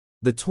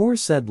The tour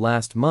said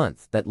last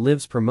month that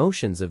LIV's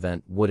promotions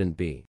event wouldn't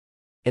be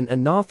an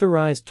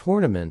unauthorized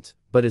tournament,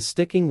 but is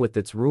sticking with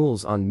its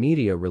rules on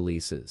media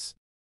releases.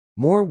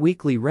 More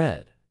weekly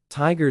read,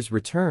 Tiger's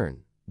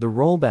return, the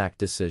rollback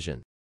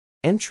decision.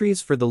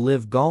 Entries for the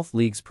LIV Golf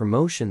League's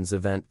promotions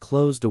event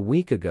closed a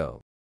week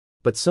ago.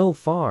 But so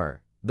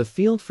far, the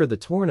field for the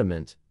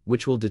tournament,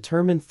 which will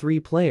determine 3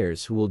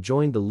 players who will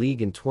join the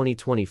league in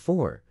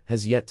 2024,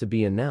 has yet to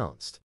be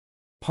announced.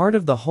 Part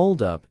of the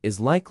holdup is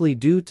likely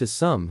due to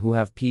some who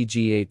have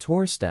PGA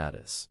Tour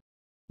status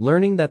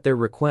learning that their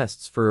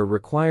requests for a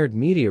required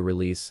media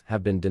release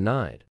have been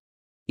denied.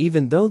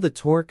 Even though the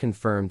tour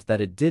confirmed that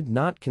it did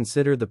not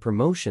consider the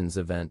promotions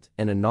event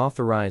an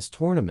unauthorized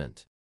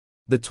tournament,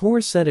 the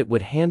tour said it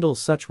would handle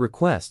such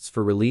requests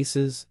for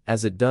releases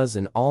as it does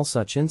in all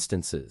such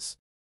instances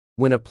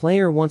when a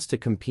player wants to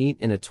compete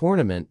in a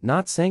tournament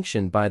not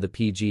sanctioned by the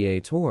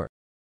PGA Tour.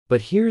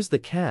 But here's the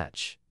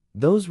catch.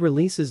 Those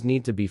releases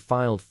need to be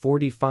filed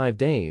 45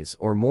 days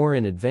or more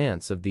in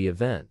advance of the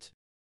event.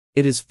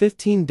 It is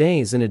 15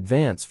 days in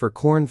advance for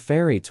Korn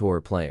Ferry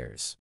Tour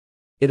players.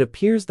 It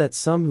appears that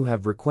some who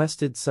have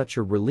requested such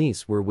a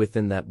release were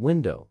within that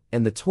window,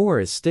 and the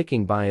tour is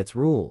sticking by its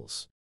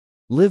rules.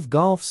 LIV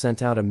Golf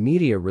sent out a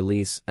media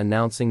release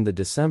announcing the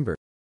December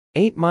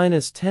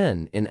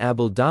 8-10 in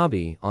Abu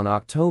Dhabi on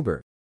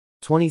October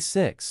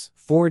 26,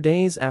 4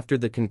 days after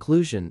the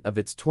conclusion of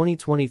its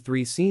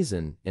 2023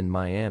 season in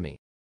Miami.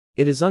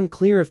 It is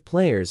unclear if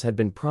players had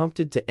been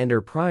prompted to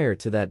enter prior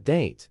to that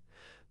date,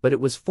 but it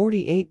was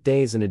 48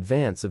 days in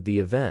advance of the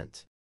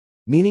event,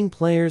 meaning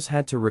players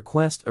had to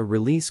request a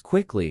release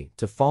quickly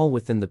to fall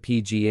within the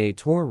PGA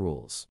Tour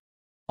rules.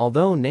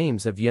 Although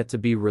names have yet to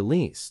be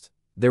released,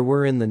 there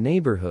were in the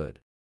neighborhood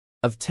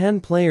of 10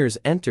 players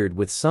entered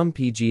with some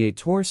PGA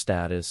Tour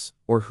status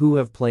or who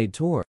have played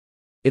tour.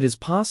 It is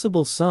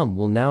possible some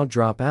will now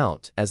drop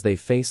out as they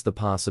face the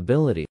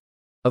possibility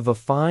of a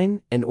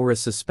fine and/or a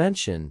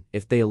suspension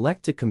if they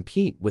elect to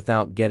compete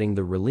without getting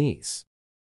the release.